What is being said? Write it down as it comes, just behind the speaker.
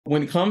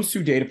when it comes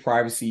to data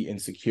privacy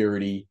and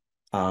security,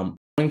 one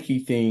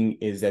key thing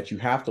is that you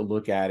have to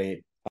look at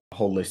it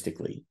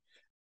holistically.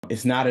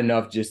 It's not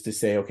enough just to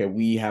say, okay,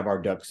 we have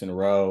our ducks in a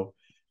row.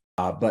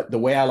 But the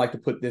way I like to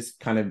put this,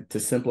 kind of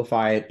to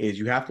simplify it, is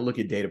you have to look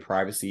at data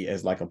privacy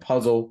as like a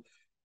puzzle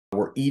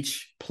where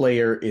each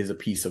player is a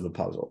piece of the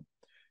puzzle.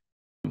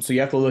 So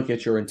you have to look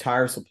at your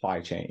entire supply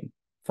chain,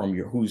 from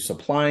who's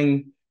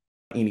supplying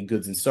any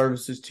goods and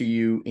services to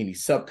you, any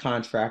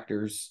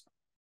subcontractors,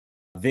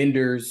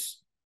 vendors,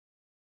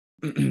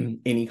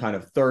 any kind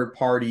of third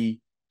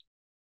party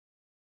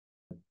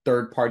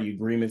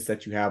agreements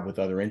that you have with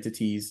other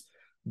entities.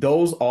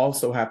 Those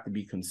also have to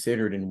be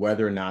considered in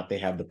whether or not they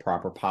have the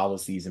proper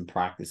policies and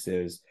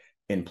practices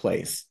in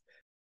place.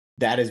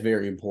 That is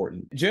very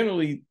important.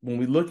 Generally, when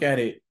we look at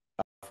it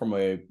from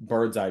a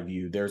bird's eye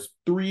view, there's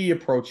three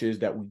approaches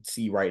that we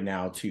see right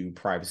now to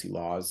privacy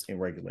laws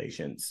and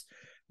regulations.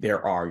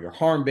 There are your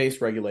harm-based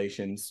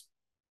regulations,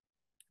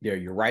 there are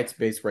your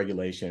rights-based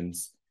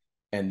regulations,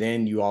 and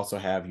then you also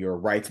have your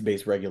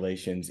rights-based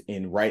regulations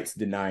in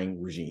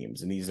rights-denying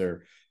regimes. And these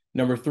are,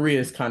 number three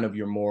is kind of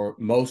your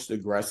most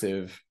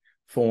aggressive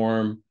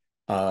form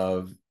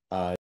of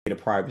data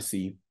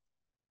privacy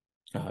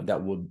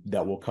that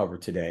we'll cover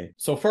today.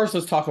 So first,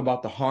 let's talk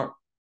about the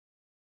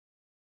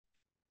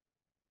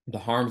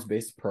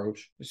harms-based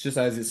approach. It's just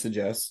as it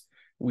suggests.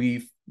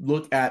 We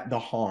look at the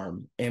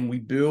harm and we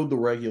build the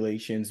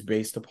regulations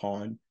based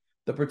upon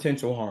the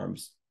potential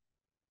harms.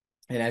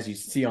 And as you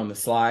see on the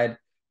slide,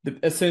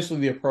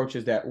 essentially the approach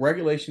is that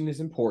regulation is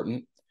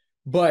important,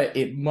 but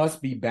it must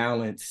be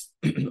balanced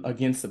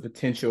against the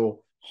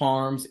potential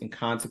harms and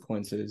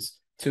consequences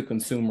to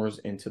consumers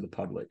and to the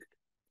public.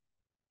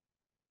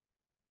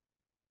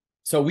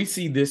 So we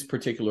see this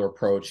particular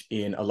approach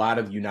in a lot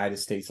of United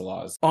States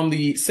laws. On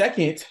the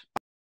second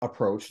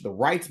approach, the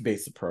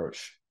rights-based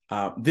approach,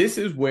 this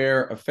is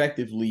where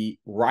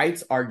effectively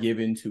rights are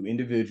given to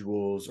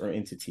individuals or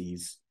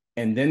entities,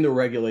 and then the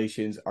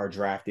regulations are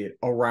drafted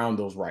around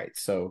those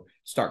rights. So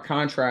stark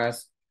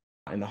contrast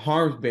in the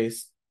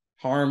harm-based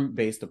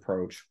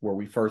approach, where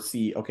we first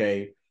see,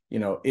 okay,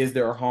 is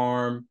there a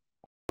harm?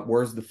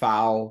 Where's the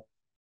foul?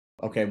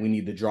 Okay, we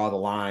need to draw the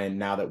line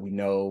now that we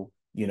know,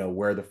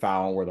 where the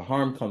foul and where the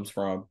harm comes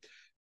from.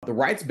 The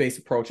rights-based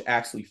approach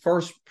actually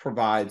first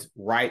provides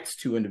rights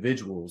to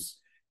individuals,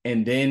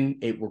 and then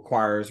it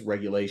requires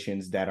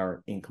regulations that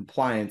are in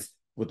compliance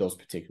with those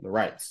particular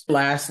rights.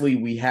 Lastly,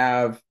 we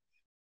have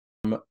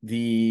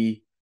the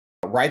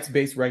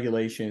rights-based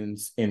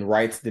regulations in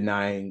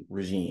rights-denying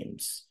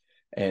regimes.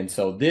 And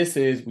so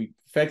we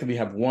effectively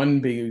have one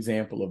big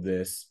example of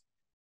this,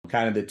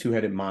 kind of the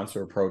two-headed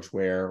monster approach,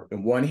 where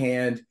on one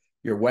hand,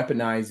 you're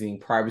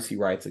weaponizing privacy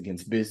rights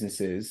against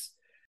businesses,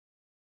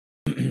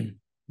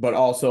 but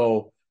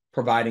also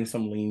providing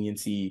some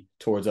leniency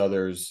towards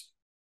others,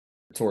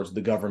 towards the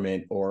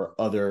government or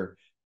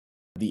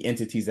the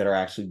entities that are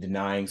actually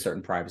denying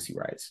certain privacy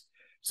rights.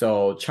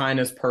 So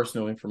China's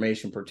personal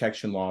information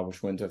protection law,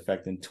 which went into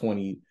effect in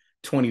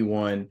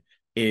 2021,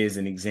 is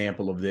an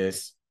example of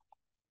this.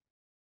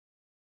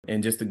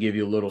 And just to give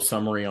you a little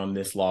summary on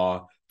this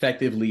law,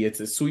 effectively, it's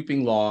a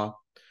sweeping law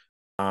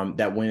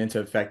that went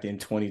into effect in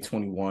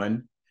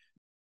 2021,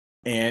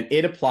 and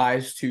it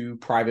applies to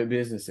private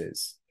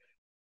businesses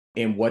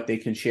and what they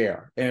can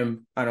share.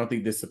 And I don't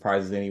think this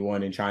surprises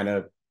anyone in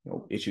China,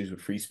 issues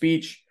with free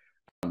speech.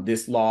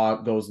 This law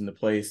goes into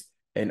place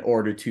in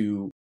order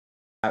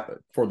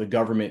for the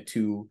government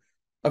to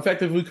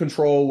effectively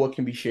control what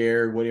can be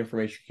shared, what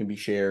information can be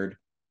shared,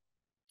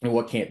 and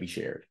what can't be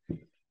shared.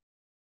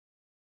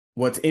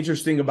 What's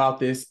interesting about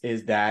this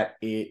is that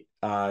it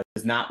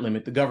does not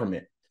limit the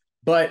government,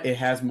 but it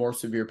has more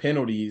severe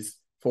penalties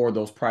for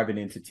those private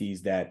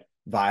entities that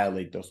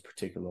violate those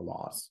particular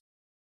laws.